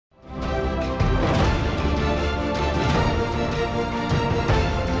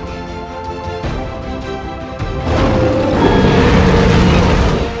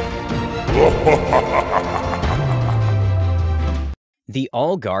The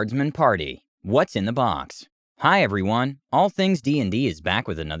All Guardsmen Party. What's in the box? Hi everyone, All Things D&D is back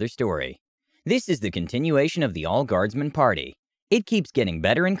with another story. This is the continuation of the All Guardsmen Party. It keeps getting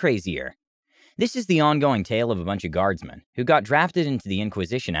better and crazier. This is the ongoing tale of a bunch of guardsmen who got drafted into the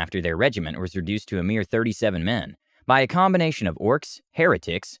Inquisition after their regiment was reduced to a mere 37 men by a combination of orcs,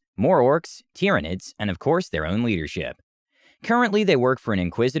 heretics, more orcs, tyrannids, and of course their own leadership. Currently they work for an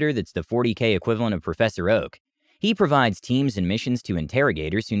Inquisitor that's the 40k equivalent of Professor Oak. He provides teams and missions to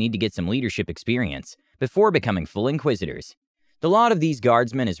interrogators who need to get some leadership experience before becoming full Inquisitors. The lot of these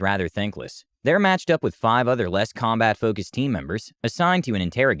guardsmen is rather thankless. They're matched up with 5 other less combat-focused team members, assigned to an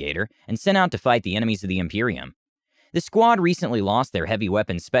interrogator, and sent out to fight the enemies of the Imperium. The squad recently lost their heavy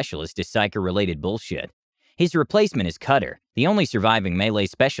weapons specialist to Psyker-related bullshit. His replacement is Cutter, the only surviving melee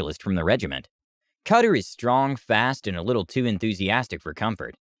specialist from the regiment. Cutter is strong, fast, and a little too enthusiastic for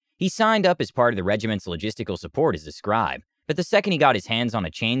comfort. He signed up as part of the regiment's logistical support as a scribe, but the second he got his hands on a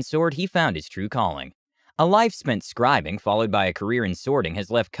chainsword, he found his true calling. A life spent scribing, followed by a career in sorting,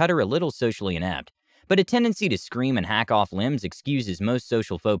 has left Cutter a little socially inept, but a tendency to scream and hack off limbs excuses most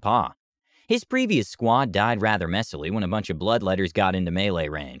social faux pas. His previous squad died rather messily when a bunch of bloodletters got into melee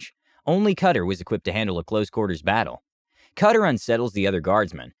range. Only Cutter was equipped to handle a close-quarters battle. Cutter unsettles the other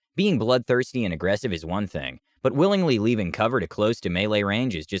guardsmen. Being bloodthirsty and aggressive is one thing, but willingly leaving cover to close to melee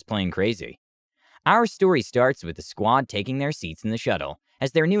range is just plain crazy. Our story starts with the squad taking their seats in the shuttle,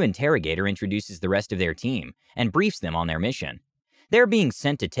 as their new interrogator introduces the rest of their team and briefs them on their mission. They're being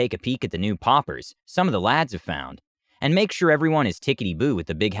sent to take a peek at the new poppers some of the lads have found, and make sure everyone is tickety-boo with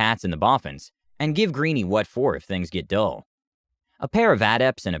the big hats and the boffins, and give Greenie what for if things get dull. A pair of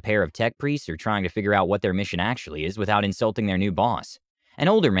adepts and a pair of tech priests are trying to figure out what their mission actually is without insulting their new boss. An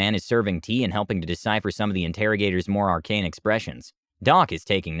older man is serving tea and helping to decipher some of the interrogator's more arcane expressions. Doc is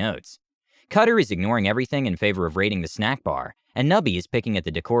taking notes. Cutter is ignoring everything in favor of raiding the snack bar, and Nubby is picking at the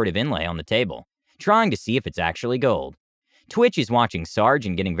decorative inlay on the table, trying to see if it's actually gold. Twitch is watching Sarge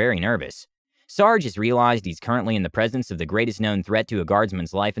and getting very nervous. Sarge has realized he's currently in the presence of the greatest known threat to a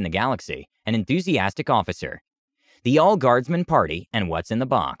guardsman's life in the galaxy, an enthusiastic officer. The All Guardsmen Party and what's in the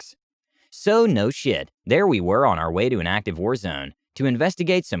box. So no shit, there we were on our way to an active war zone to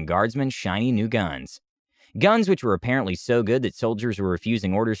investigate some guardsmen's shiny new guns. Guns which were apparently so good that soldiers were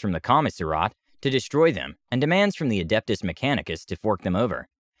refusing orders from the commissariat to destroy them and demands from the Adeptus Mechanicus to fork them over.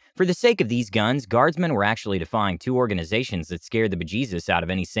 For the sake of these guns, guardsmen were actually defying 2 organizations that scared the bejesus out of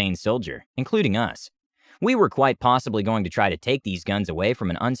any sane soldier, including us. We were quite possibly going to try to take these guns away from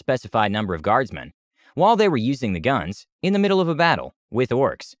an unspecified number of guardsmen, while they were using the guns in the middle of a battle with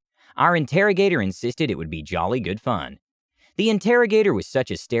orcs. Our interrogator insisted it would be jolly good fun. The interrogator was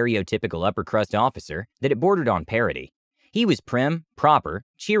such a stereotypical upper-crust officer that it bordered on parody. He was prim, proper,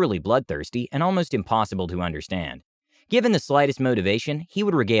 cheerily bloodthirsty, and almost impossible to understand. Given the slightest motivation, he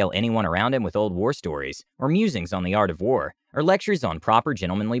would regale anyone around him with old war stories, or musings on the art of war, or lectures on proper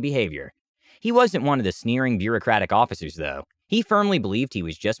gentlemanly behavior. He wasn't one of the sneering bureaucratic officers, though. He firmly believed he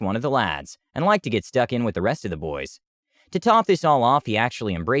was just one of the lads, and liked to get stuck in with the rest of the boys. To top this all off, he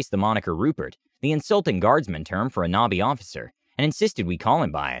actually embraced the moniker Rupert, the insulting guardsman term for a knobby officer, and insisted we call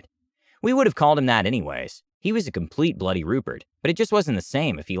him by it. We would have called him that anyways. He was a complete bloody Rupert, but it just wasn't the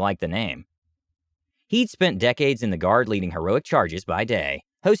same if he liked the name. He'd spent decades in the guard leading heroic charges by day,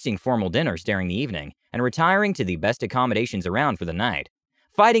 hosting formal dinners during the evening, and retiring to the best accommodations around for the night.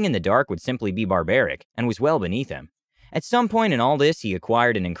 Fighting in the dark would simply be barbaric, and was well beneath him. At some point in all this, he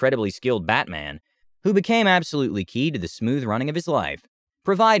acquired an incredibly skilled Batman, who became absolutely key to the smooth running of his life.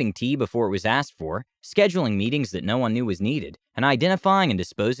 Providing tea before it was asked for, scheduling meetings that no one knew was needed, and identifying and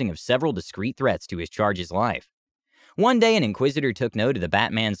disposing of several discrete threats to his charge's life. One day an Inquisitor took note of the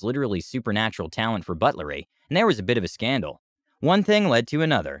Batman's literally supernatural talent for butlery, and there was a bit of a scandal. One thing led to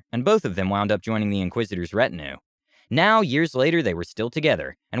another, and both of them wound up joining the Inquisitor's retinue. Now, years later, they were still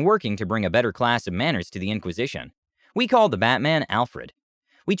together, and working to bring a better class of manners to the Inquisition. We called the Batman Alfred.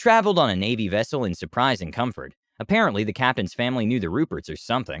 We traveled on a Navy vessel in surprising comfort. Apparently, the captain's family knew the Ruperts or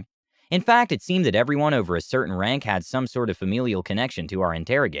something. In fact, it seemed that everyone over a certain rank had some sort of familial connection to our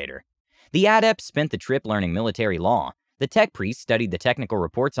interrogator. The adepts spent the trip learning military law, the tech priests studied the technical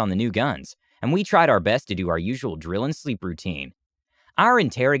reports on the new guns, and we tried our best to do our usual drill and sleep routine. Our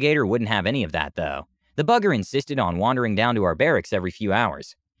interrogator wouldn't have any of that, though. The bugger insisted on wandering down to our barracks every few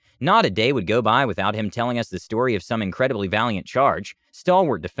hours. Not a day would go by without him telling us the story of some incredibly valiant charge,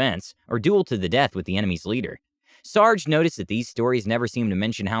 stalwart defense, or duel to the death with the enemy's leader. Sarge noticed that these stories never seemed to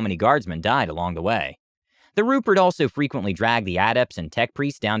mention how many guardsmen died along the way. The Rupert also frequently dragged the adepts and tech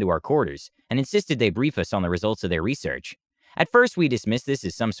priests down to our quarters and insisted they brief us on the results of their research. At first, we dismissed this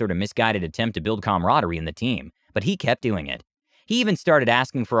as some sort of misguided attempt to build camaraderie in the team, but he kept doing it. He even started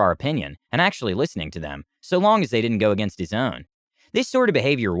asking for our opinion and actually listening to them, so long as they didn't go against his own. This sort of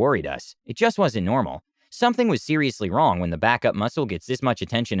behavior worried us. It just wasn't normal. Something was seriously wrong when the backup muscle gets this much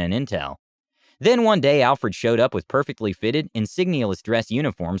attention and intel. Then one day, Alfred showed up with perfectly fitted, insignialess dress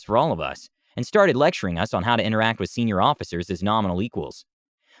uniforms for all of us, and started lecturing us on how to interact with senior officers as nominal equals.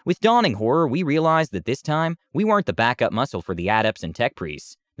 With dawning horror, we realized that this time, we weren't the backup muscle for the adepts and tech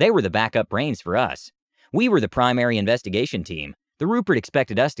priests. They were the backup brains for us. We were the primary investigation team. The Rupert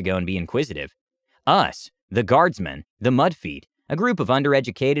expected us to go and be inquisitive. Us, the Guardsmen, the Mudfeet, a group of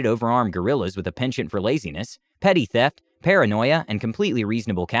undereducated, overarmed guerrillas with a penchant for laziness, petty theft, paranoia, and completely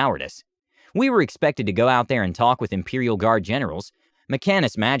reasonable cowardice. We were expected to go out there and talk with Imperial Guard generals,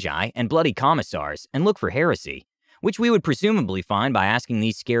 Mechanus Magi, and bloody commissars, and look for heresy, which we would presumably find by asking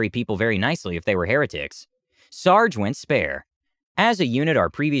these scary people very nicely if they were heretics. Sarge went spare. As a unit, our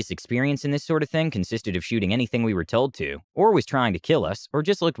previous experience in this sort of thing consisted of shooting anything we were told to, or was trying to kill us, or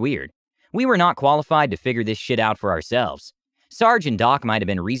just looked weird. We were not qualified to figure this shit out for ourselves. Sarge and Doc might have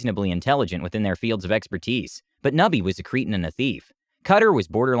been reasonably intelligent within their fields of expertise, but Nubby was a cretin and a thief. Cutter was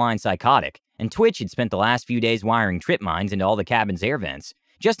borderline psychotic, and Twitch had spent the last few days wiring trip mines into all the cabin's air vents,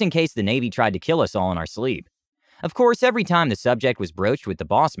 just in case the Navy tried to kill us all in our sleep. Of course, every time the subject was broached with the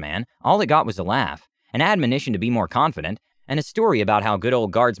boss man, all it got was a laugh, an admonition to be more confident, and a story about how good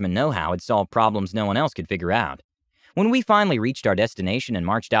old guardsman know-how had solved problems no one else could figure out. When we finally reached our destination and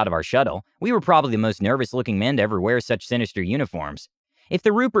marched out of our shuttle, we were probably the most nervous-looking men to ever wear such sinister uniforms. If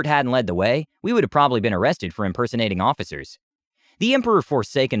the Rupert hadn't led the way, we would have probably been arrested for impersonating officers. The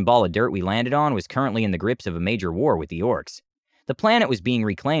Emperor-forsaken ball of dirt we landed on was currently in the grips of a major war with the Orcs. The planet was being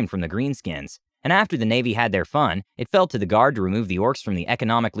reclaimed from the Greenskins, and after the Navy had their fun, it fell to the Guard to remove the Orcs from the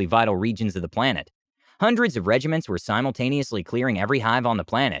economically vital regions of the planet. Hundreds of regiments were simultaneously clearing every hive on the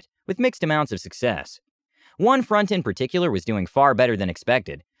planet, with mixed amounts of success. One front in particular was doing far better than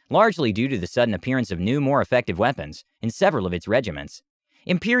expected, largely due to the sudden appearance of new, more effective weapons in several of its regiments.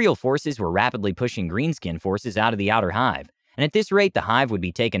 Imperial forces were rapidly pushing Greenskin forces out of the outer hive, and at this rate the hive would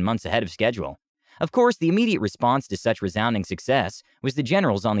be taken months ahead of schedule. Of course, the immediate response to such resounding success was the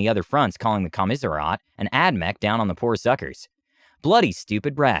generals on the other fronts calling the Commissariat an admech down on the poor suckers. Bloody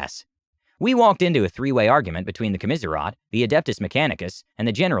stupid brass. We walked into a three-way argument between the Commissariat, the Adeptus Mechanicus, and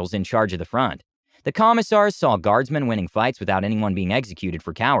the generals in charge of the front. The commissars saw guardsmen winning fights without anyone being executed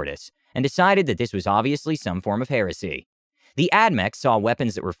for cowardice, and decided that this was obviously some form of heresy. The admechs saw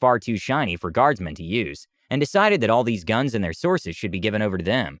weapons that were far too shiny for guardsmen to use, and decided that all these guns and their sources should be given over to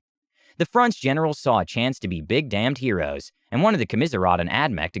them. The front's generals saw a chance to be big damned heroes, and wanted the Commissariat and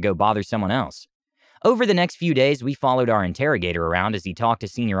admech to go bother someone else. Over the next few days, we followed our interrogator around as he talked to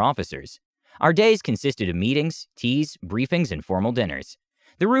senior officers. Our days consisted of meetings, teas, briefings, and formal dinners.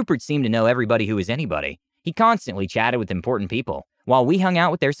 The Rupert seemed to know everybody who was anybody. He constantly chatted with important people, while we hung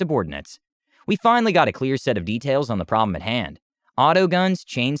out with their subordinates. We finally got a clear set of details on the problem at hand. Auto guns,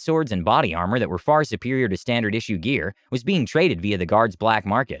 chain swords, and body armor that were far superior to standard issue gear was being traded via the Guard's black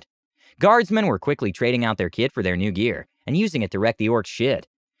market. Guardsmen were quickly trading out their kit for their new gear, and using it to wreck the Orcs' shit.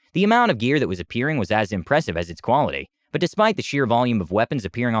 The amount of gear that was appearing was as impressive as its quality, but despite the sheer volume of weapons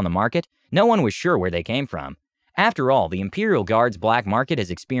appearing on the market, no one was sure where they came from. After all, the Imperial Guard's black market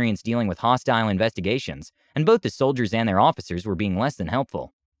has experience dealing with hostile investigations, and both the soldiers and their officers were being less than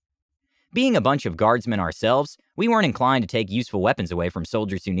helpful. Being a bunch of guardsmen ourselves, we weren't inclined to take useful weapons away from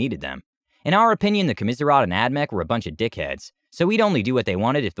soldiers who needed them. In our opinion, the Commissariat and admech were a bunch of dickheads, so we'd only do what they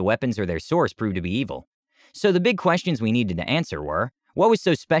wanted if the weapons or their source proved to be evil. So the big questions we needed to answer were, what was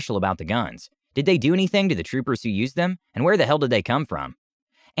so special about the guns? Did they do anything to the troopers who used them? And where the hell did they come from?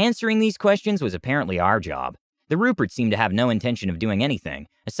 Answering these questions was apparently our job. The Rupert seemed to have no intention of doing anything,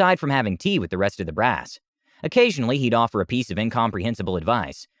 aside from having tea with the rest of the brass. Occasionally, he'd offer a piece of incomprehensible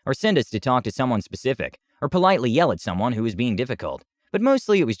advice, or send us to talk to someone specific, or politely yell at someone who was being difficult, but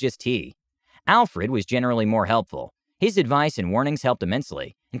mostly it was just tea. Alfred was generally more helpful. His advice and warnings helped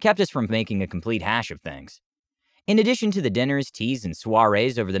immensely, and kept us from making a complete hash of things. In addition to the dinners, teas, and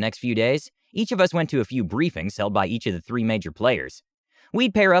soirees over the next few days, each of us went to a few briefings held by each of the three major players.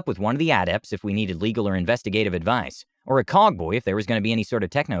 We'd pair up with one of the adepts if we needed legal or investigative advice, or a cogboy if there was going to be any sort of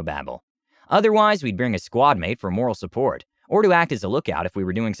technobabble. Otherwise, we'd bring a squad mate for moral support, or to act as a lookout if we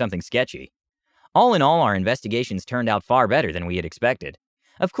were doing something sketchy. All in all, our investigations turned out far better than we had expected.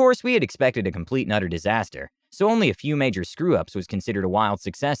 Of course, we had expected a complete and utter disaster, so only a few major screw-ups was considered a wild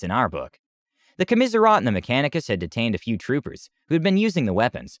success in our book. The Commissariat and the Mechanicus had detained a few troopers who had been using the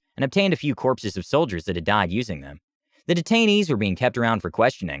weapons, and obtained a few corpses of soldiers that had died using them. The detainees were being kept around for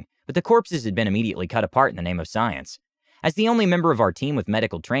questioning, but the corpses had been immediately cut apart in the name of science. As the only member of our team with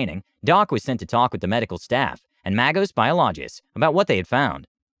medical training, Doc was sent to talk with the medical staff, and magos biologists about what they had found.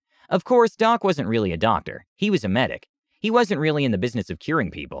 Of course, Doc wasn't really a doctor. He was a medic. He wasn't really in the business of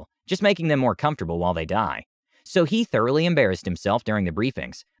curing people, just making them more comfortable while they die. So he thoroughly embarrassed himself during the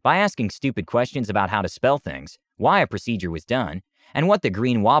briefings by asking stupid questions about how to spell things, why a procedure was done, and what the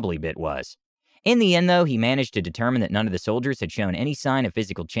green wobbly bit was. In the end, though, he managed to determine that none of the soldiers had shown any sign of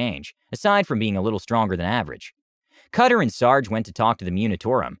physical change, aside from being a little stronger than average. Cutter and Sarge went to talk to the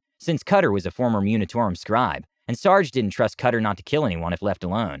Munitorum, since Cutter was a former Munitorum scribe, and Sarge didn't trust Cutter not to kill anyone if left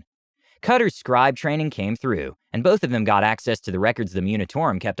alone. Cutter's scribe training came through, and both of them got access to the records the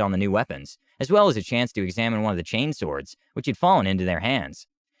Munitorum kept on the new weapons, as well as a chance to examine one of the chain swords, which had fallen into their hands.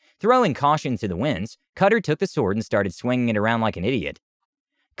 Throwing caution to the winds, Cutter took the sword and started swinging it around like an idiot.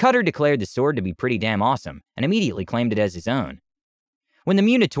 Cutter declared the sword to be pretty damn awesome, and immediately claimed it as his own. When the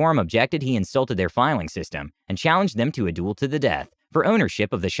Munitorum objected, he insulted their filing system, and challenged them to a duel to the death for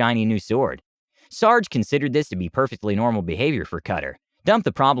ownership of the shiny new sword. Sarge considered this to be perfectly normal behavior for Cutter, dumped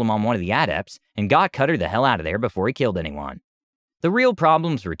the problem on one of the adepts, and got Cutter the hell out of there before he killed anyone. The real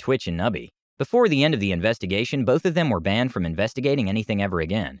problems were Twitch and Nubby. Before the end of the investigation, both of them were banned from investigating anything ever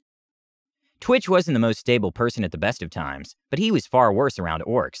again. Twitch wasn't the most stable person at the best of times, but he was far worse around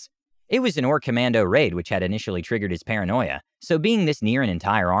orcs. It was an orc commando raid which had initially triggered his paranoia, so being this near an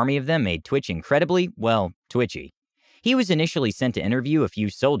entire army of them made Twitch incredibly, well, twitchy. He was initially sent to interview a few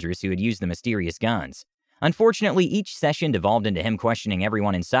soldiers who had used the mysterious guns. Unfortunately, each session devolved into him questioning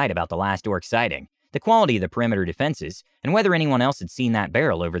everyone in sight about the last orc sighting, the quality of the perimeter defenses, and whether anyone else had seen that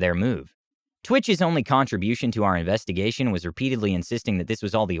barrel over their move. Twitch's only contribution to our investigation was repeatedly insisting that this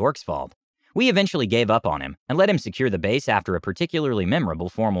was all the orcs' fault. We eventually gave up on him and let him secure the base after a particularly memorable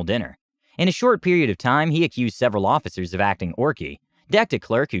formal dinner. In a short period of time, he accused several officers of acting orky, decked a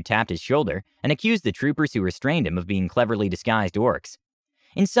clerk who tapped his shoulder, and accused the troopers who restrained him of being cleverly disguised orcs.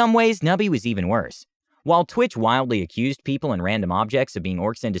 In some ways, Nubby was even worse. While Twitch wildly accused people and random objects of being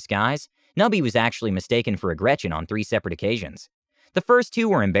orcs in disguise, Nubby was actually mistaken for a Gretchen on 3 separate occasions. The first 2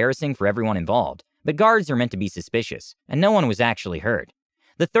 were embarrassing for everyone involved, but guards are meant to be suspicious, and no one was actually hurt.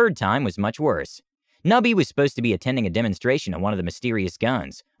 The third time was much worse. Nubby was supposed to be attending a demonstration of one of the mysterious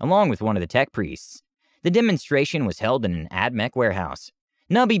guns, along with one of the tech priests. The demonstration was held in an AdMech warehouse.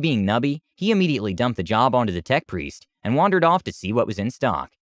 Nubby being Nubby, he immediately dumped the job onto the tech priest and wandered off to see what was in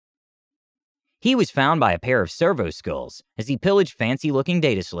stock. He was found by a pair of servo skulls as he pillaged fancy-looking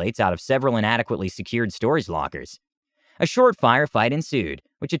data slates out of several inadequately secured storage lockers. A short firefight ensued,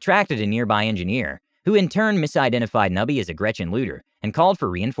 which attracted a nearby engineer, who in turn misidentified Nubby as a Gretchen looter and called for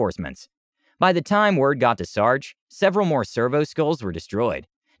reinforcements. By the time word got to Sarge, several more servo skulls were destroyed.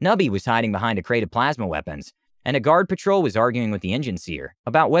 Nubby was hiding behind a crate of plasma weapons, and a guard patrol was arguing with the engine seer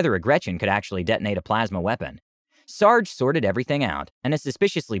about whether a Gretchen could actually detonate a plasma weapon. Sarge sorted everything out, and a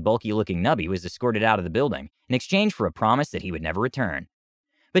suspiciously bulky-looking Nubby was escorted out of the building in exchange for a promise that he would never return.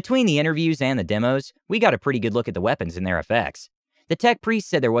 Between the interviews and the demos, we got a pretty good look at the weapons and their effects. The tech priest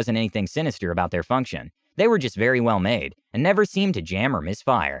said there wasn't anything sinister about their function. They were just very well made, and never seemed to jam or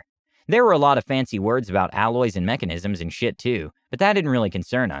misfire. There were a lot of fancy words about alloys and mechanisms and shit too, but that didn't really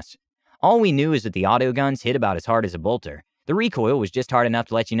concern us. All we knew is that the auto guns hit about as hard as a bolter. The recoil was just hard enough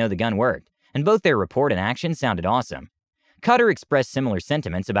to let you know the gun worked, and both their report and action sounded awesome. Cutter expressed similar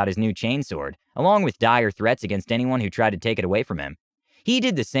sentiments about his new chainsword, along with dire threats against anyone who tried to take it away from him. He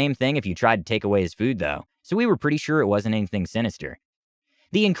did the same thing if you tried to take away his food though, so we were pretty sure it wasn't anything sinister.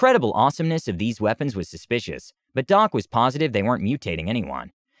 The incredible awesomeness of these weapons was suspicious, but Doc was positive they weren't mutating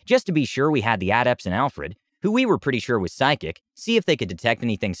anyone. Just to be sure, we had the adepts and Alfred, who we were pretty sure was psychic, see if they could detect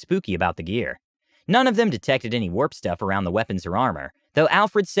anything spooky about the gear. None of them detected any warp stuff around the weapons or armor, though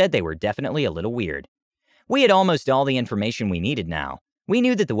Alfred said they were definitely a little weird. We had almost all the information we needed now. We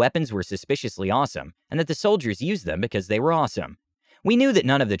knew that the weapons were suspiciously awesome, and that the soldiers used them because they were awesome. We knew that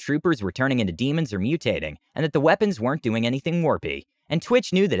none of the troopers were turning into demons or mutating, and that the weapons weren't doing anything warpy, and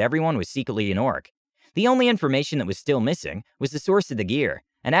Twitch knew that everyone was secretly an orc. The only information that was still missing was the source of the gear,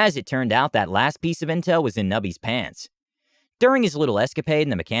 and as it turned out, that last piece of intel was in Nubby's pants. During his little escapade in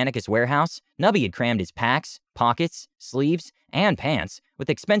the Mechanicus warehouse, Nubby had crammed his packs, pockets, sleeves, and pants with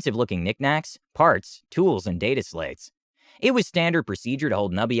expensive-looking knickknacks, parts, tools, and data slates. It was standard procedure to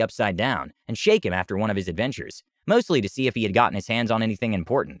hold Nubby upside down and shake him after one of his adventures, mostly to see if he had gotten his hands on anything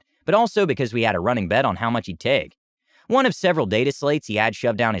important, but also because we had a running bet on how much he'd take. One of several data slates he had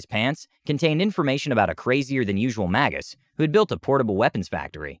shoved down his pants contained information about a crazier-than-usual magus who had built a portable weapons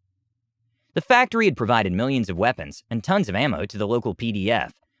factory. The factory had provided millions of weapons and tons of ammo to the local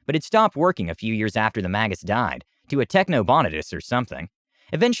PDF, but it stopped working a few years after the magus died, to a technobonitus or something.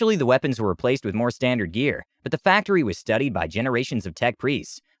 Eventually, the weapons were replaced with more standard gear, but the factory was studied by generations of tech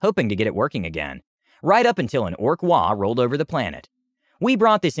priests, hoping to get it working again. right up until an orc wah rolled over the planet. We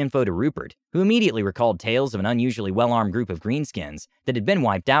brought this info to Rupert, who immediately recalled tales of an unusually well-armed group of greenskins that had been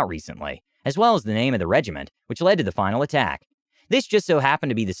wiped out recently, as well as the name of the regiment, which led to the final attack. This just so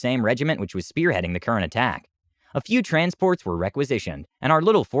happened to be the same regiment which was spearheading the current attack. A few transports were requisitioned, and our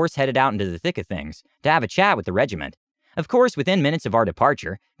little force headed out into the thick of things to have a chat with the regiment. Of course, within minutes of our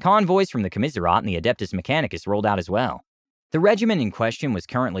departure, convoys from the Commiserate and the Adeptus Mechanicus rolled out as well. The regiment in question was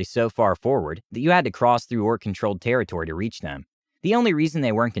currently so far forward that you had to cross through orc-controlled territory to reach them. The only reason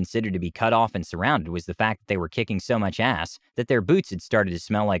they weren't considered to be cut off and surrounded was the fact that they were kicking so much ass that their boots had started to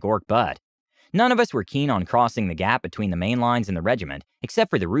smell like orc butt. None of us were keen on crossing the gap between the main lines and the regiment, except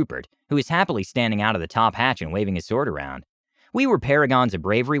for the Rupert, who was happily standing out of the top hatch and waving his sword around. We were paragons of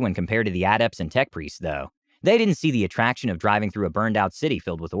bravery when compared to the adepts and tech priests, though. They didn't see the attraction of driving through a burned-out city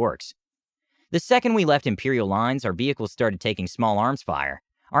filled with orcs. The second we left Imperial lines, our vehicles started taking small arms fire.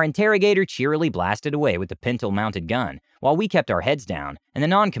 Our interrogator cheerily blasted away with the pintle-mounted gun, while we kept our heads down, and the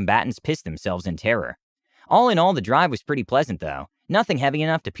non-combatants pissed themselves in terror. All in all, the drive was pretty pleasant, though. Nothing heavy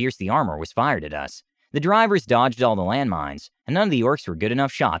enough to pierce the armor was fired at us. The drivers dodged all the landmines, and none of the orcs were good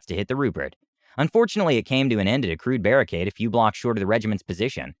enough shots to hit the Rupert. Unfortunately, it came to an end at a crude barricade a few blocks short of the regiment's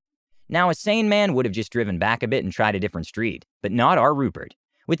position. Now, a sane man would have just driven back a bit and tried a different street, but not our Rupert.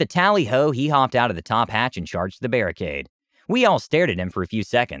 With a tally-ho, he hopped out of the top hatch and charged the barricade. We all stared at him for a few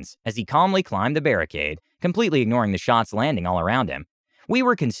seconds as he calmly climbed the barricade, completely ignoring the shots landing all around him. We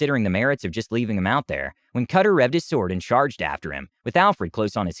were considering the merits of just leaving him out there when Cutter revved his sword and charged after him, with Alfred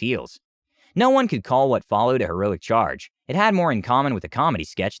close on his heels. No one could call what followed a heroic charge. It had more in common with a comedy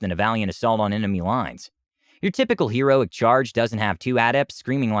sketch than a valiant assault on enemy lines. Your typical heroic charge doesn't have two adepts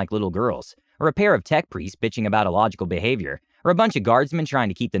screaming like little girls, or a pair of tech priests bitching about illogical behavior, or a bunch of guardsmen trying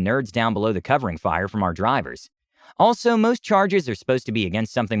to keep the nerds down below the covering fire from our drivers. Also, most charges are supposed to be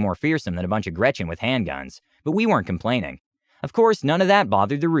against something more fearsome than a bunch of Gretchen with handguns, but we weren't complaining. Of course, none of that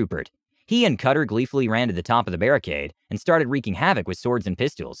bothered the Rupert. He and Cutter gleefully ran to the top of the barricade and started wreaking havoc with swords and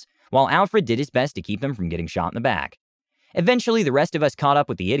pistols, while Alfred did his best to keep them from getting shot in the back. Eventually, the rest of us caught up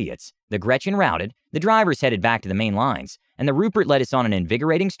with the idiots. The Gretchen routed, the drivers headed back to the main lines, and the Rupert led us on an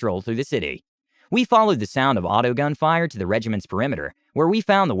invigorating stroll through the city. We followed the sound of autogun fire to the regiment's perimeter, where we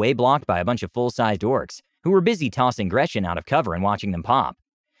found the way blocked by a bunch of full-sized orcs, who were busy tossing Gretchen out of cover and watching them pop.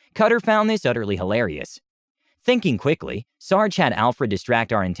 Cutter found this utterly hilarious. Thinking quickly, Sarge had Alfred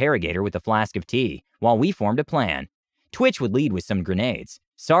distract our interrogator with a flask of tea, while we formed a plan. Twitch would lead with some grenades,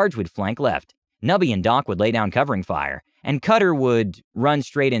 Sarge would flank left, Nubby and Doc would lay down covering fire, and Cutter would run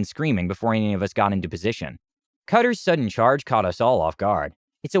straight in screaming before any of us got into position. Cutter's sudden charge caught us all off guard.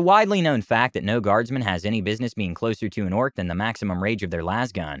 It's a widely known fact that no guardsman has any business being closer to an orc than the maximum range of their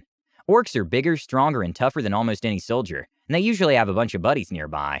las gun. Orcs are bigger, stronger, and tougher than almost any soldier, and they usually have a bunch of buddies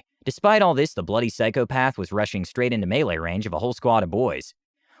nearby. Despite all this, the bloody psychopath was rushing straight into melee range of a whole squad of boys.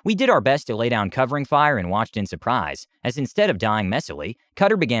 We did our best to lay down covering fire and watched in surprise, as instead of dying messily,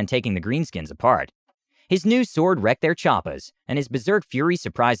 Cutter began taking the greenskins apart. His new sword wrecked their choppas, and his berserk fury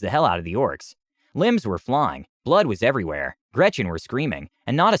surprised the hell out of the orcs. Limbs were flying, blood was everywhere, Gretchen were screaming,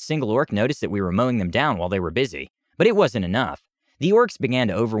 and not a single orc noticed that we were mowing them down while they were busy. But it wasn't enough. The orcs began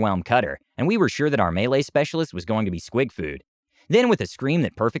to overwhelm Cutter, and we were sure that our melee specialist was going to be squig food. Then, with a scream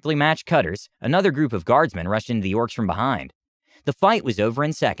that perfectly matched Cutter's, another group of guardsmen rushed into the orcs from behind. The fight was over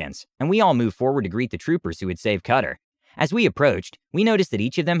in seconds, and we all moved forward to greet the troopers who had saved Cutter. As we approached, we noticed that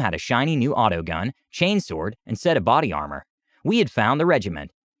each of them had a shiny new autogun, chainsword, and set of body armor. We had found the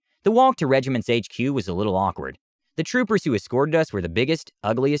regiment. The walk to regiment's HQ was a little awkward. The troopers who escorted us were the biggest,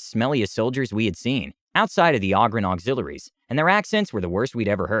 ugliest, smelliest soldiers we had seen, outside of the Ogren auxiliaries, and their accents were the worst we'd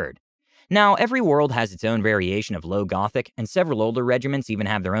ever heard. Now, every world has its own variation of low Gothic, and several older regiments even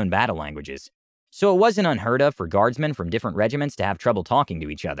have their own battle languages. So it wasn't unheard of for guardsmen from different regiments to have trouble talking to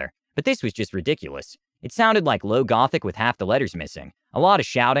each other, but this was just ridiculous. It sounded like low Gothic with half the letters missing, a lot of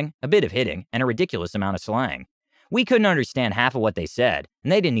shouting, a bit of hitting, and a ridiculous amount of slang. We couldn't understand half of what they said,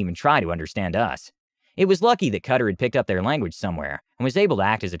 and they didn't even try to understand us. It was lucky that Cutter had picked up their language somewhere, and was able to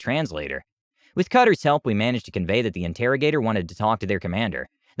act as a translator. With Cutter's help, we managed to convey that the interrogator wanted to talk to their commander,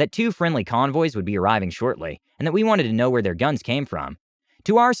 that 2 friendly convoys would be arriving shortly, and that we wanted to know where their guns came from.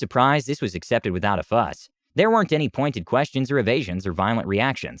 To our surprise, this was accepted without a fuss. There weren't any pointed questions or evasions or violent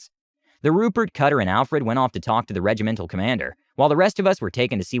reactions. The Rupert, Cutter, and Alfred went off to talk to the regimental commander, while the rest of us were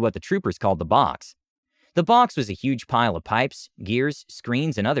taken to see what the troopers called the box. The box was a huge pile of pipes, gears,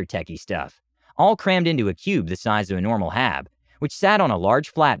 screens, and other techie stuff, all crammed into a cube the size of a normal hab, which sat on a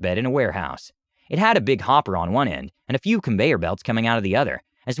large flatbed in a warehouse. It had a big hopper on one end, and a few conveyor belts coming out of the other,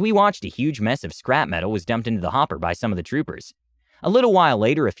 as we watched a huge mess of scrap metal was dumped into the hopper by some of the troopers. A little while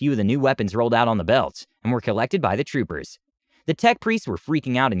later, a few of the new weapons rolled out on the belts and were collected by the troopers. The tech priests were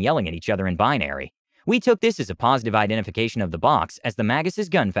freaking out and yelling at each other in binary. We took this as a positive identification of the box as the Magus'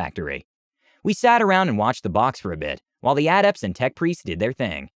 gun factory. We sat around and watched the box for a bit, while the adepts and tech priests did their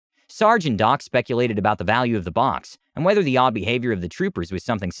thing. Sarge and Doc speculated about the value of the box, and whether the odd behavior of the troopers was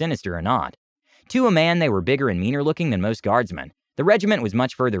something sinister or not. To a man, they were bigger and meaner looking than most guardsmen. The regiment was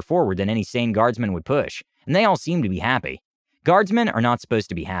much further forward than any sane guardsman would push, and they all seemed to be happy. Guardsmen are not supposed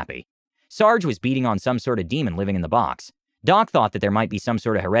to be happy. Sarge was beating on some sort of demon living in the box. Doc thought that there might be some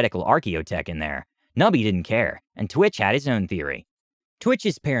sort of heretical archaeotech in there. Nubby didn't care, and Twitch had his own theory.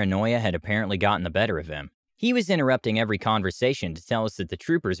 Twitch's paranoia had apparently gotten the better of him. He was interrupting every conversation to tell us that the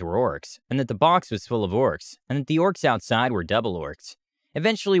troopers were orcs, and that the box was full of orcs, and that the orcs outside were double orcs.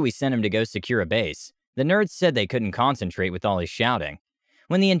 Eventually, we sent him to go secure a base. The nerds said they couldn't concentrate with all his shouting.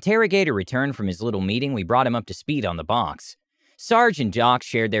 When the interrogator returned from his little meeting, we brought him up to speed on the box. Sarge and Doc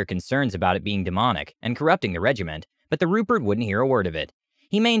shared their concerns about it being demonic and corrupting the regiment, but the Rupert wouldn't hear a word of it.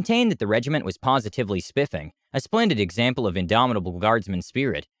 He maintained that the regiment was positively spiffing, a splendid example of indomitable guardsman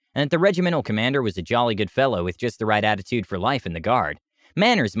spirit, and that the regimental commander was a jolly good fellow with just the right attitude for life in the guard.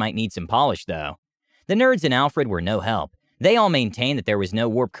 Manners might need some polish, though. The nerds and Alfred were no help. They all maintained that there was no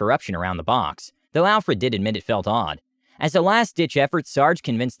warp corruption around the box, though Alfred did admit it felt odd. As a last-ditch effort, Sarge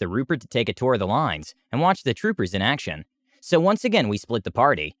convinced the Rupert to take a tour of the lines and watch the troopers in action. So once again, we split the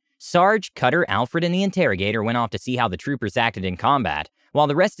party. Sarge, Cutter, Alfred, and the interrogator went off to see how the troopers acted in combat, while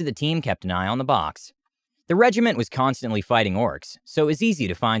the rest of the team kept an eye on the box. The regiment was constantly fighting orcs, so it was easy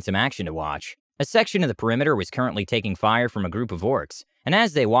to find some action to watch. A section of the perimeter was currently taking fire from a group of orcs, and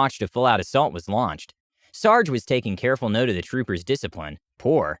as they watched, a full-out assault was launched. Sarge was taking careful note of the troopers' discipline,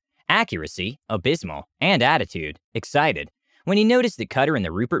 poor, accuracy, abysmal, and attitude, excited, when he noticed that Cutter and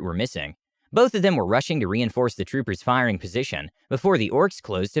the Rupert were missing. Both of them were rushing to reinforce the troopers' firing position before the orcs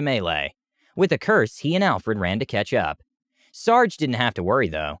closed to melee. With a curse, he and Alfred ran to catch up. Sarge didn't have to worry,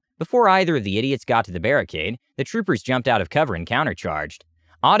 though. Before either of the idiots got to the barricade, the troopers jumped out of cover and countercharged.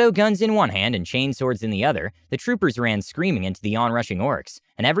 Auto guns in one hand and chainswords in the other, the troopers ran screaming into the onrushing orcs,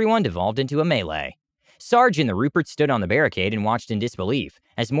 and everyone devolved into a melee. Sarge and the Rupert stood on the barricade and watched in disbelief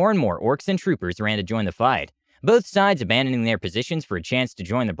as more and more orcs and troopers ran to join the fight, both sides abandoning their positions for a chance to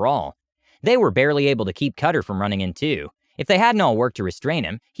join the brawl. They were barely able to keep Cutter from running in too. If they hadn't all worked to restrain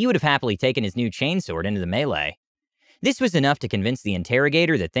him, he would have happily taken his new chainsword into the melee. This was enough to convince the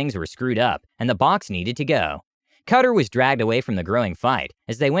interrogator that things were screwed up and the box needed to go. Cutter was dragged away from the growing fight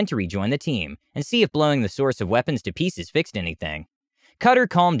as they went to rejoin the team and see if blowing the source of weapons to pieces fixed anything. Cutter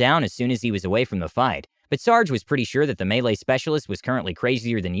calmed down as soon as he was away from the fight, but Sarge was pretty sure that the melee specialist was currently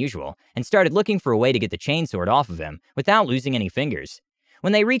crazier than usual and started looking for a way to get the chainsword off of him without losing any fingers.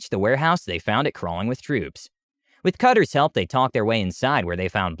 When they reached the warehouse, they found it crawling with troops. With Cutter's help, they talked their way inside where they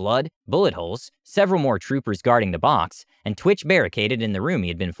found blood, bullet holes, several more troopers guarding the box, and Twitch barricaded in the room he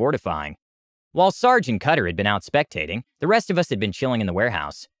had been fortifying. While Sarge and Cutter had been out spectating, the rest of us had been chilling in the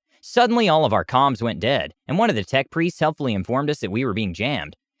warehouse. Suddenly, all of our comms went dead, and one of the tech priests helpfully informed us that we were being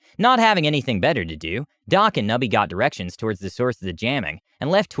jammed. Not having anything better to do, Doc and Nubby got directions towards the source of the jamming,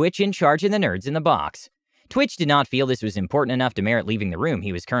 and left Twitch in charge of the nerds in the box. Twitch did not feel this was important enough to merit leaving the room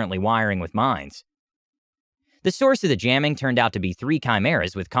he was currently wiring with mines. The source of the jamming turned out to be 3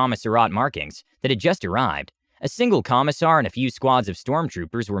 chimeras with commissariat markings that had just arrived. A single commissar and a few squads of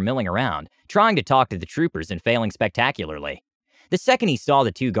stormtroopers were milling around, trying to talk to the troopers and failing spectacularly. The second he saw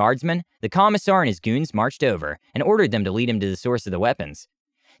the 2 guardsmen, the commissar and his goons marched over and ordered them to lead him to the source of the weapons.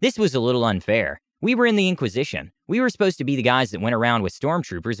 This was a little unfair. We were in the Inquisition. We were supposed to be the guys that went around with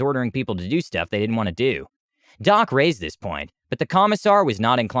stormtroopers ordering people to do stuff they didn't want to do. Doc raised this point, but the commissar was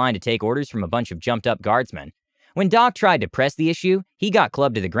not inclined to take orders from a bunch of jumped-up guardsmen. When Doc tried to press the issue, he got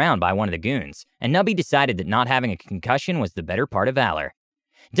clubbed to the ground by one of the goons, and Nubby decided that not having a concussion was the better part of valor.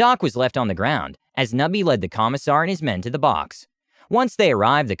 Doc was left on the ground, as Nubby led the commissar and his men to the box. Once they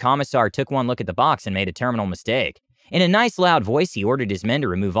arrived, the commissar took one look at the box and made a terminal mistake. In a nice loud voice, he ordered his men to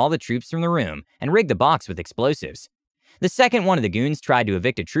remove all the troops from the room and rig the box with explosives. The second one of the goons tried to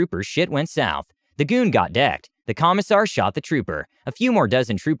evict a trooper, shit went south. The goon got decked. The commissar shot the trooper. A few more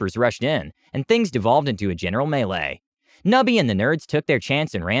dozen troopers rushed in, and things devolved into a general melee. Nubby and the nerds took their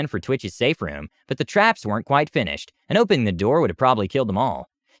chance and ran for Twitch's safe room, but the traps weren't quite finished, and opening the door would have probably killed them all.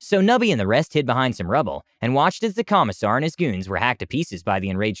 So Nubby and the rest hid behind some rubble and watched as the commissar and his goons were hacked to pieces by the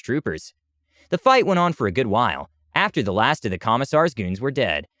enraged troopers. The fight went on for a good while, after the last of the commissar's goons were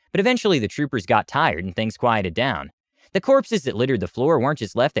dead, but eventually the troopers got tired and things quieted down. The corpses that littered the floor weren't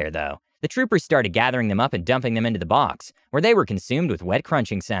just left there, though. The troopers started gathering them up and dumping them into the box, where they were consumed with wet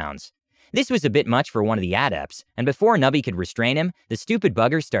crunching sounds. This was a bit much for one of the adepts, and before Nubby could restrain him, the stupid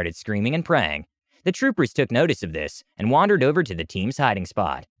bugger started screaming and praying. The troopers took notice of this and wandered over to the team's hiding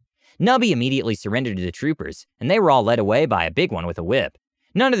spot. Nubby immediately surrendered to the troopers, and they were all led away by a big one with a whip.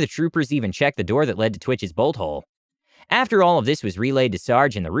 None of the troopers even checked the door that led to Twitch's bolt hole. After all of this was relayed to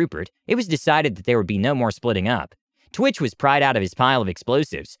Sarge and the Rupert, it was decided that there would be no more splitting up. Twitch was pried out of his pile of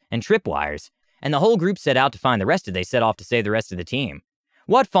explosives and tripwires, and the whole group set out to find the rest as they set off to save the rest of the team.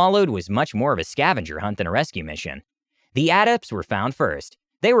 What followed was much more of a scavenger hunt than a rescue mission. The adepts were found first.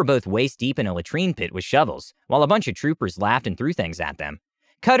 They were both waist-deep in a latrine pit with shovels, while a bunch of troopers laughed and threw things at them.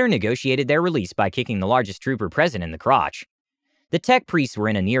 Cutter negotiated their release by kicking the largest trooper present in the crotch. The tech priests were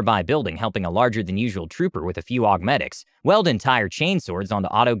in a nearby building helping a larger-than-usual trooper with a few augmetics weld entire chainswords onto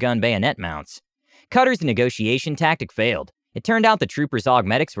autogun bayonet mounts. Cutter's negotiation tactic failed. It turned out the trooper's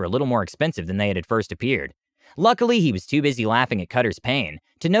augmetics were a little more expensive than they had at first appeared. Luckily, he was too busy laughing at Cutter's pain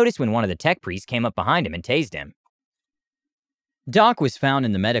to notice when one of the tech priests came up behind him and tased him. Doc was found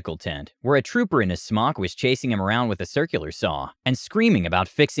in the medical tent, where a trooper in a smock was chasing him around with a circular saw and screaming about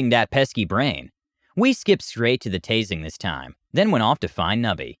fixing that pesky brain. We skipped straight to the tasing this time, then went off to find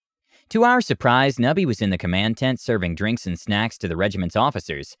Nubby. To our surprise, Nubby was in the command tent serving drinks and snacks to the regiment's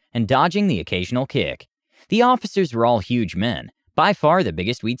officers and dodging the occasional kick. The officers were all huge men, by far the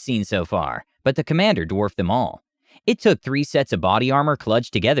biggest we'd seen so far, but the commander dwarfed them all. It took 3 sets of body armor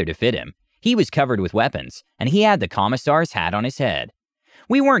clutched together to fit him. He was covered with weapons, and he had the commissar's hat on his head.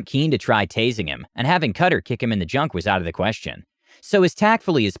 We weren't keen to try tasing him, and having Cutter kick him in the junk was out of the question. So as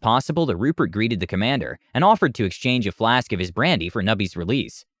tactfully as possible, the Rupert greeted the commander and offered to exchange a flask of his brandy for Nubby's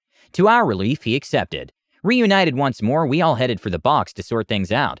release. To our relief, he accepted. Reunited once more, we all headed for the box to sort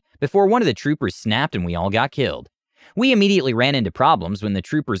things out, before one of the troopers snapped and we all got killed. We immediately ran into problems when the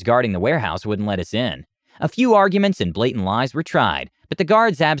troopers guarding the warehouse wouldn't let us in. A few arguments and blatant lies were tried, but the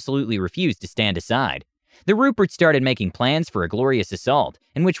guards absolutely refused to stand aside. The Rupert started making plans for a glorious assault,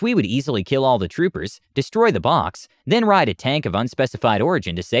 in which we would easily kill all the troopers, destroy the box, then ride a tank of unspecified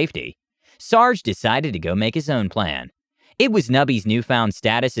origin to safety. Sarge decided to go make his own plan. It was Nubby's newfound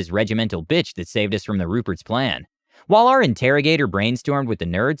status as regimental bitch that saved us from the Rupert's plan. While our interrogator brainstormed with the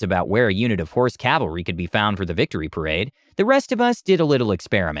nerds about where a unit of horse cavalry could be found for the victory parade, the rest of us did a little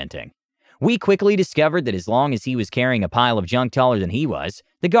experimenting. We quickly discovered that as long as he was carrying a pile of junk taller than he was,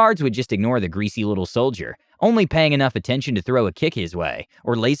 the guards would just ignore the greasy little soldier, only paying enough attention to throw a kick his way,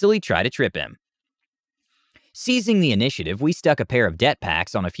 or lazily try to trip him. Seizing the initiative, we stuck a pair of det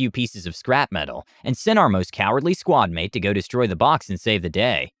packs on a few pieces of scrap metal and sent our most cowardly squad mate to go destroy the box and save the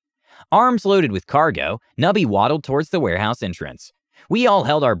day. Arms loaded with cargo, Nubby waddled towards the warehouse entrance. We all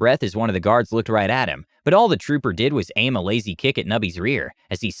held our breath as one of the guards looked right at him, but all the trooper did was aim a lazy kick at Nubby's rear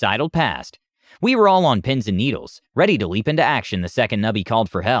as he sidled past. We were all on pins and needles, ready to leap into action the second Nubby called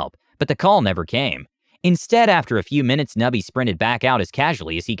for help, but the call never came. Instead, after a few minutes, Nubby sprinted back out as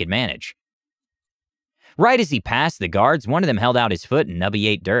casually as he could manage. Right as he passed the guards, one of them held out his foot and Nubby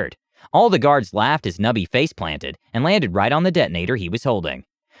ate dirt. All the guards laughed as Nubby face-planted and landed right on the detonator he was holding.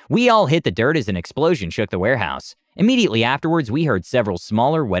 We all hit the dirt as an explosion shook the warehouse. Immediately afterwards, we heard several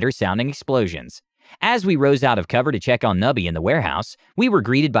smaller, wetter-sounding explosions. As we rose out of cover to check on Nubby in the warehouse, we were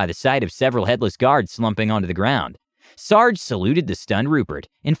greeted by the sight of several headless guards slumping onto the ground. Sarge saluted the stunned Rupert,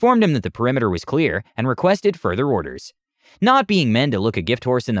 informed him that the perimeter was clear, and requested further orders. Not being men to look a gift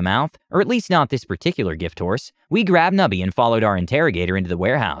horse in the mouth, or at least not this particular gift horse, we grabbed Nubby and followed our interrogator into the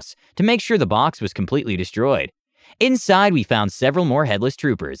warehouse to make sure the box was completely destroyed. Inside, we found several more headless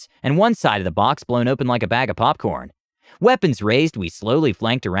troopers, and one side of the box blown open like a bag of popcorn. Weapons raised, we slowly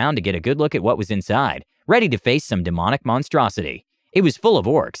flanked around to get a good look at what was inside, ready to face some demonic monstrosity. It was full of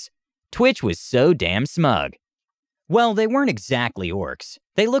orcs. Twitch was so damn smug. Well, they weren't exactly orcs.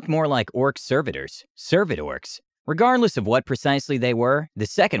 They looked more like orc servitors, servant orcs. Regardless of what precisely they were, the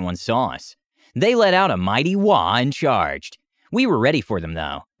second one saw us. They let out a mighty wah and charged. We were ready for them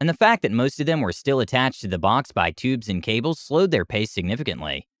though, and the fact that most of them were still attached to the box by tubes and cables slowed their pace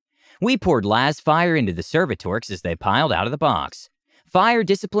significantly. We poured las fire into the servitorks as they piled out of the box. Fire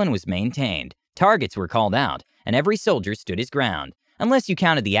discipline was maintained, targets were called out, and every soldier stood his ground, unless you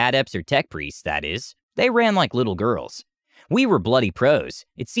counted the adepts or tech priests, that is. They ran like little girls. We were bloody pros.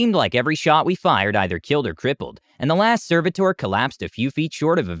 It seemed like every shot we fired either killed or crippled, and the last servitor collapsed a few feet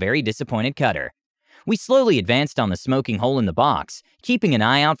short of a very disappointed Cutter. We slowly advanced on the smoking hole in the box, keeping an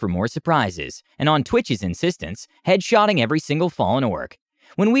eye out for more surprises, and on Twitch's insistence, headshotting every single fallen orc.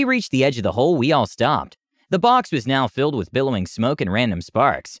 When we reached the edge of the hole, we all stopped. The box was now filled with billowing smoke and random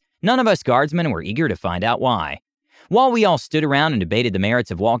sparks. None of us guardsmen were eager to find out why. While we all stood around and debated the merits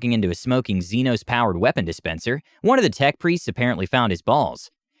of walking into a smoking Xenos-powered weapon dispenser, one of the tech priests apparently found his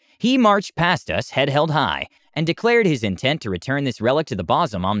balls. He marched past us, head held high, and declared his intent to return this relic to the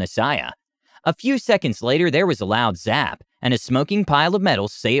bosom omnissiah. A few seconds later, there was a loud zap, and a smoking pile of metal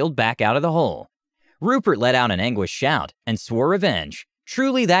sailed back out of the hole. Rupert let out an anguished shout and swore revenge.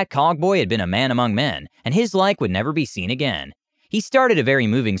 Truly, that cogboy had been a man among men, and his like would never be seen again. He started a very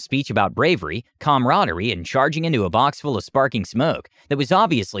moving speech about bravery, camaraderie, and charging into a box full of sparking smoke that was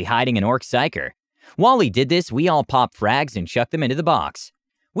obviously hiding an orc psyker. While he did this, we all popped frags and chucked them into the box.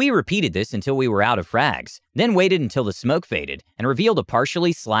 We repeated this until we were out of frags, then waited until the smoke faded and revealed a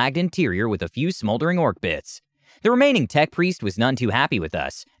partially slagged interior with a few smoldering orc bits. The remaining tech priest was none too happy with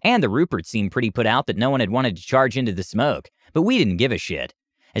us, and the Rupert seemed pretty put out that no one had wanted to charge into the smoke, but we didn't give a shit.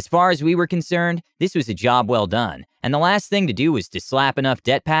 As far as we were concerned, this was a job well done, and the last thing to do was to slap enough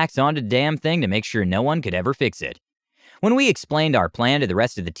det packs onto the damn thing to make sure no one could ever fix it. When we explained our plan to the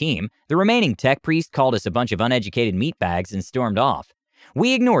rest of the team, the remaining tech priest called us a bunch of uneducated meatbags and stormed off.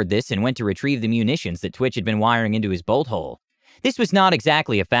 We ignored this and went to retrieve the munitions that Twitch had been wiring into his bolt hole. This was not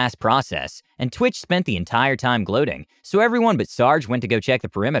exactly a fast process, and Twitch spent the entire time gloating, so everyone but Sarge went to go check the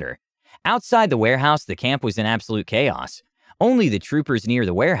perimeter. Outside the warehouse, the camp was in absolute chaos. Only the troopers near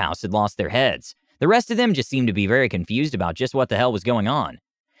the warehouse had lost their heads. The rest of them just seemed to be very confused about just what the hell was going on.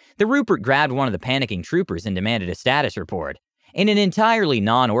 The Rupert grabbed one of the panicking troopers and demanded a status report. In an entirely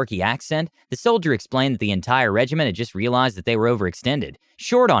non-orky accent, the soldier explained that the entire regiment had just realized that they were overextended,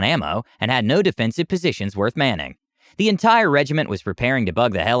 short on ammo, and had no defensive positions worth manning. The entire regiment was preparing to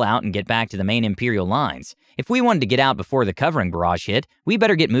bug the hell out and get back to the main Imperial lines. If we wanted to get out before the covering barrage hit, we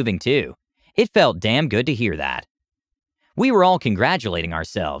better get moving too. It felt damn good to hear that. We were all congratulating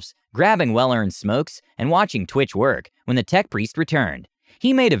ourselves, grabbing well-earned smokes, and watching Twitch work when the tech priest returned.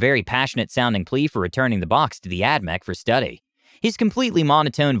 He made a very passionate-sounding plea for returning the box to the AdMech for study. His completely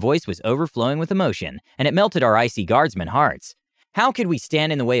monotone voice was overflowing with emotion, and it melted our icy guardsmen' hearts. How could we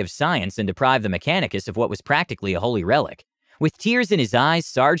stand in the way of science and deprive the Mechanicus of what was practically a holy relic? With tears in his eyes,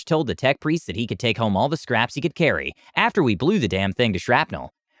 Sarge told the tech priest that he could take home all the scraps he could carry after we blew the damn thing to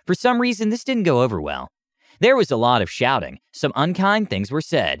shrapnel. For some reason, this didn't go over well. There was a lot of shouting, some unkind things were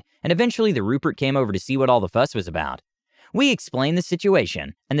said, and eventually the Rupert came over to see what all the fuss was about. We explained the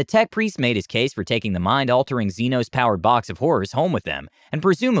situation, and the tech priest made his case for taking the mind-altering Xenos-powered box of horrors home with them, and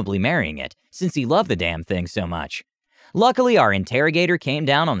presumably marrying it, since he loved the damn thing so much. Luckily, our interrogator came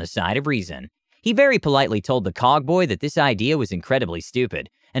down on the side of reason. He very politely told the cogboy that this idea was incredibly stupid,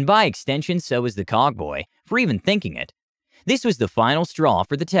 and by extension so was the cogboy, for even thinking it. This was the final straw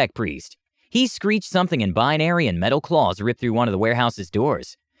for the tech priest. He screeched something in binary and metal claws ripped through one of the warehouse's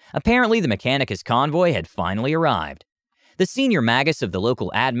doors. Apparently, the Mechanicus convoy had finally arrived. The senior magus of the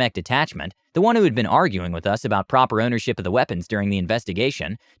local AdMech detachment, the one who had been arguing with us about proper ownership of the weapons during the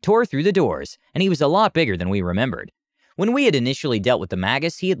investigation, tore through the doors, and he was a lot bigger than we remembered. When we had initially dealt with the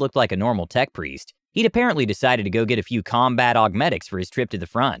magus, he had looked like a normal tech priest. He'd apparently decided to go get a few combat augmetics for his trip to the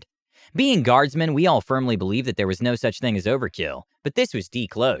front. Being guardsmen, we all firmly believed that there was no such thing as overkill, but this was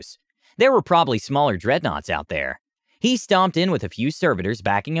close. There were probably smaller dreadnoughts out there. He stomped in with a few servitors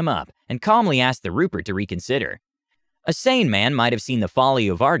backing him up, and calmly asked the Rupert to reconsider. A sane man might have seen the folly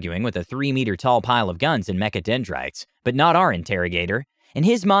of arguing with a 3-meter-tall pile of guns and mechadendrites, but not our interrogator. In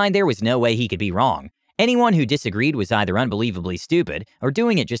his mind, there was no way he could be wrong. Anyone who disagreed was either unbelievably stupid or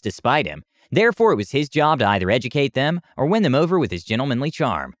doing it just to spite him. Therefore, it was his job to either educate them or win them over with his gentlemanly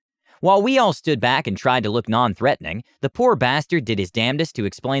charm. While we all stood back and tried to look non-threatening, the poor bastard did his damnedest to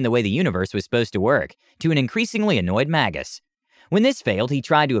explain the way the universe was supposed to work, to an increasingly annoyed magus. When this failed, he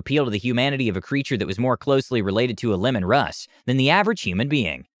tried to appeal to the humanity of a creature that was more closely related to a lemon Russ than the average human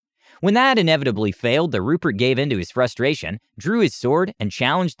being. When that inevitably failed, the Rupert gave in to his frustration, drew his sword, and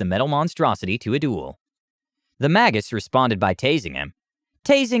challenged the metal monstrosity to a duel. The magus responded by tasing him.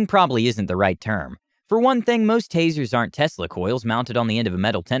 Tasing probably isn't the right term. For one thing, most tasers aren't Tesla coils mounted on the end of a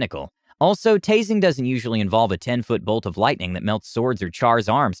metal tentacle. Also, tasing doesn't usually involve a 10-foot bolt of lightning that melts swords or chars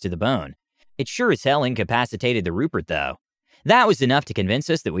arms to the bone. It sure as hell incapacitated the Rupert, though. That was enough to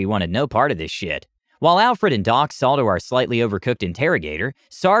convince us that we wanted no part of this shit. While Alfred and Doc saw to our slightly overcooked interrogator,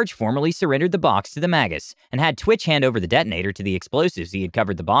 Sarge formally surrendered the box to the magus and had Twitch hand over the detonator to the explosives he had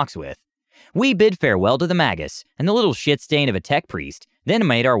covered the box with. We bid farewell to the magus and the little shit stain of a tech priest, then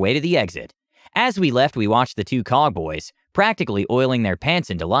made our way to the exit. As we left, we watched the two cogboys, practically oiling their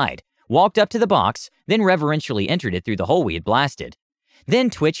pants in delight, walked up to the box, then reverentially entered it through the hole we had blasted. Then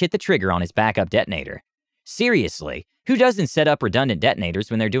Twitch hit the trigger on his backup detonator. Seriously, who doesn't set up redundant detonators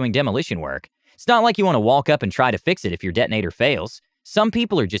when they're doing demolition work? It's not like you want to walk up and try to fix it if your detonator fails. Some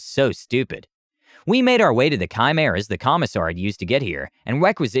people are just so stupid. We made our way to the chimeras the commissar had used to get here and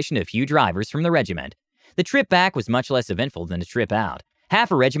requisitioned a few drivers from the regiment. The trip back was much less eventful than the trip out. Half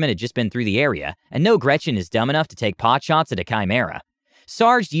a regiment had just been through the area, and no Gretchen is dumb enough to take potshots at a chimera.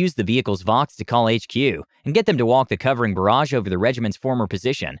 Sarge used the vehicle's Vox to call HQ and get them to walk the covering barrage over the regiment's former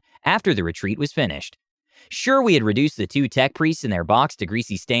position after the retreat was finished. Sure, we had reduced the 2 tech priests in their box to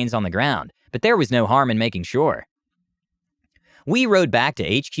greasy stains on the ground, but there was no harm in making sure. We rode back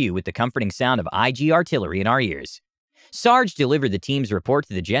to HQ with the comforting sound of IG artillery in our ears. Sarge delivered the team's report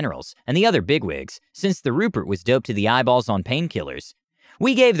to the generals and the other bigwigs, since the Rupert was doped to the eyeballs on painkillers.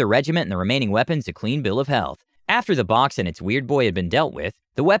 We gave the regiment and the remaining weapons a clean bill of health. After the box and its weird boy had been dealt with,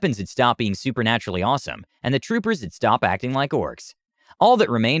 the weapons had stopped being supernaturally awesome, and the troopers had stopped acting like orcs. All that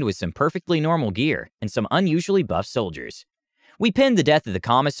remained was some perfectly normal gear and some unusually buff soldiers. We pinned the death of the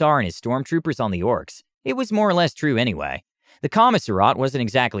commissar and his stormtroopers on the orcs. It was more or less true anyway. The commissariat wasn't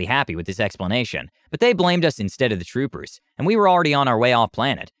exactly happy with this explanation, but they blamed us instead of the troopers, and we were already on our way off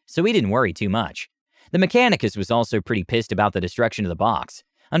planet, so we didn't worry too much. The Mechanicus was also pretty pissed about the destruction of the box.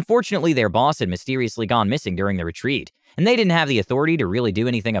 Unfortunately, their boss had mysteriously gone missing during the retreat, and they didn't have the authority to really do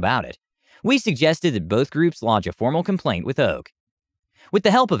anything about it. We suggested that both groups lodge a formal complaint with Oak. With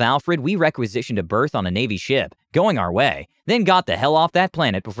the help of Alfred, we requisitioned a berth on a Navy ship, going our way, then got the hell off that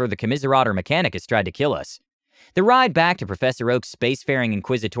planet before the Commiserate or Mechanicus tried to kill us. The ride back to Professor Oak's spacefaring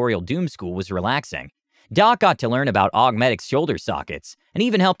inquisitorial doom school was relaxing. Doc got to learn about Augmetic's shoulder sockets, and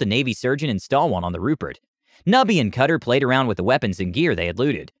even helped a Navy surgeon install one on the Rupert. Nubby and Cutter played around with the weapons and gear they had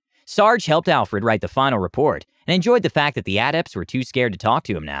looted. Sarge helped Alfred write the final report, and enjoyed the fact that the adepts were too scared to talk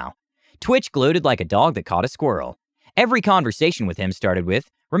to him now. Twitch gloated like a dog that caught a squirrel. Every conversation with him started with,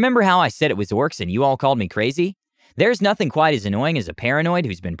 "Remember how I said it was orcs and you all called me crazy?" There's nothing quite as annoying as a paranoid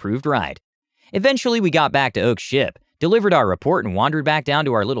who's been proved right. Eventually, we got back to Oak's ship, delivered our report, and wandered back down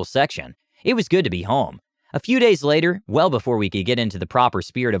to our little section. It was good to be home. A few days later, well before we could get into the proper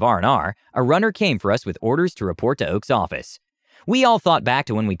spirit of R&R, a runner came for us with orders to report to Oak's office. We all thought back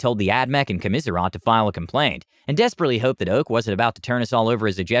to when we told the AdMech and Commiserate to file a complaint, and desperately hoped that Oak wasn't about to turn us all over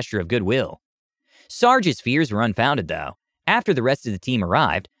as a gesture of goodwill. Sarge's fears were unfounded, though. After the rest of the team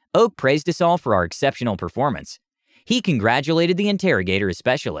arrived, Oak praised us all for our exceptional performance. He congratulated the interrogator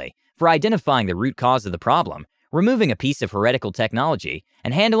especially for identifying the root cause of the problem, removing a piece of heretical technology,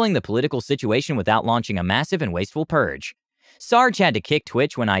 and handling the political situation without launching a massive and wasteful purge. Sarge had to kick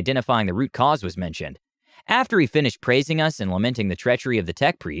Twitch when identifying the root cause was mentioned. After he finished praising us and lamenting the treachery of the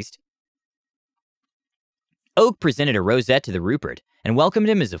tech priest, Oak presented a rosette to the Rupert and welcomed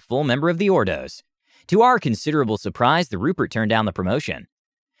him as a full member of the Ordos. To our considerable surprise, the Rupert turned down the promotion.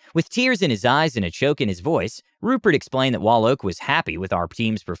 With tears in his eyes and a choke in his voice, Rupert explained that while Oak was happy with our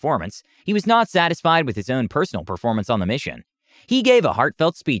team's performance, he was not satisfied with his own personal performance on the mission. He gave a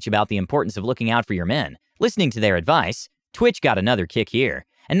heartfelt speech about the importance of looking out for your men, listening to their advice. Twitch got another kick here,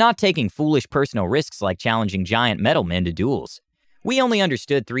 and not taking foolish personal risks like challenging giant metal men to duels. We only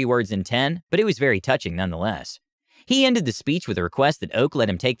understood 3 words in 10, but it was very touching nonetheless. He ended the speech with a request that Oak let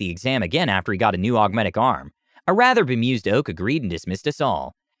him take the exam again after he got a new augmetic arm. A rather bemused Oak agreed and dismissed us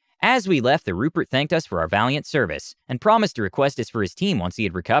all. As we left, the Rupert thanked us for our valiant service and promised to request us for his team once he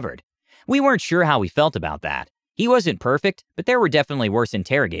had recovered. We weren't sure how we felt about that. He wasn't perfect, but there were definitely worse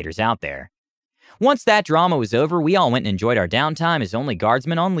interrogators out there. Once that drama was over, we all went and enjoyed our downtime as only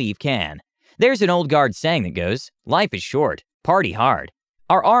guardsmen on leave can. There's an old guard saying that goes, "Life is short, party hard."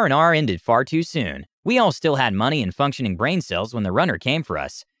 Our R&R ended far too soon. We all still had money and functioning brain cells when the runner came for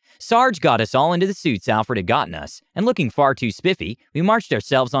us. Sarge got us all into the suits Alfred had gotten us, and looking far too spiffy, we marched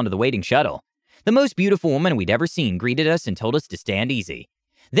ourselves onto the waiting shuttle. The most beautiful woman we'd ever seen greeted us and told us to stand easy.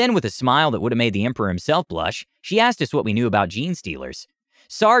 Then, with a smile that would have made the Emperor himself blush, she asked us what we knew about gene stealers.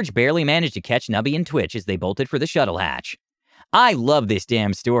 Sarge barely managed to catch Nubby and Twitch as they bolted for the shuttle hatch. I love this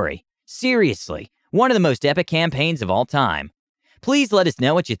damn story. Seriously, one of the most epic campaigns of all time. Please let us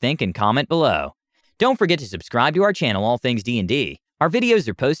know what you think and comment below. Don't forget to subscribe to our channel, All Things D&D. Our videos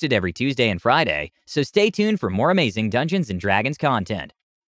are posted every Tuesday and Friday, so stay tuned for more amazing Dungeons & Dragons content.